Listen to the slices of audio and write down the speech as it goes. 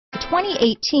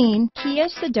2018 Kia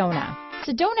Sedona.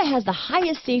 Sedona has the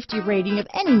highest safety rating of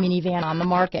any minivan on the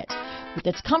market. With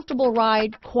its comfortable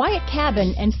ride, quiet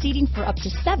cabin, and seating for up to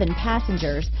 7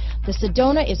 passengers, the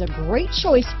Sedona is a great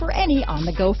choice for any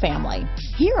on-the-go family.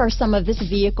 Here are some of this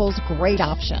vehicle's great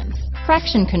options: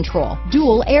 traction control,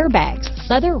 dual airbags,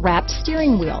 leather-wrapped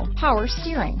steering wheel, power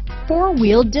steering,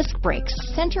 4-wheel disc brakes,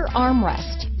 center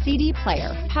armrest, CD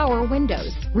player, power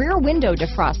windows, rear window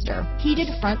defroster, heated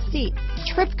front seats,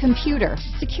 trip computer,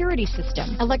 security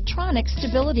system, electronic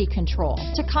stability control,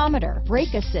 tachometer,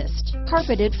 brake assist,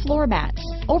 carpeted floor mats,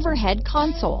 overhead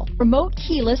console, remote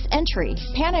keyless entry,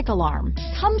 panic alarm.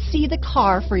 Come see the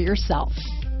car for yourself.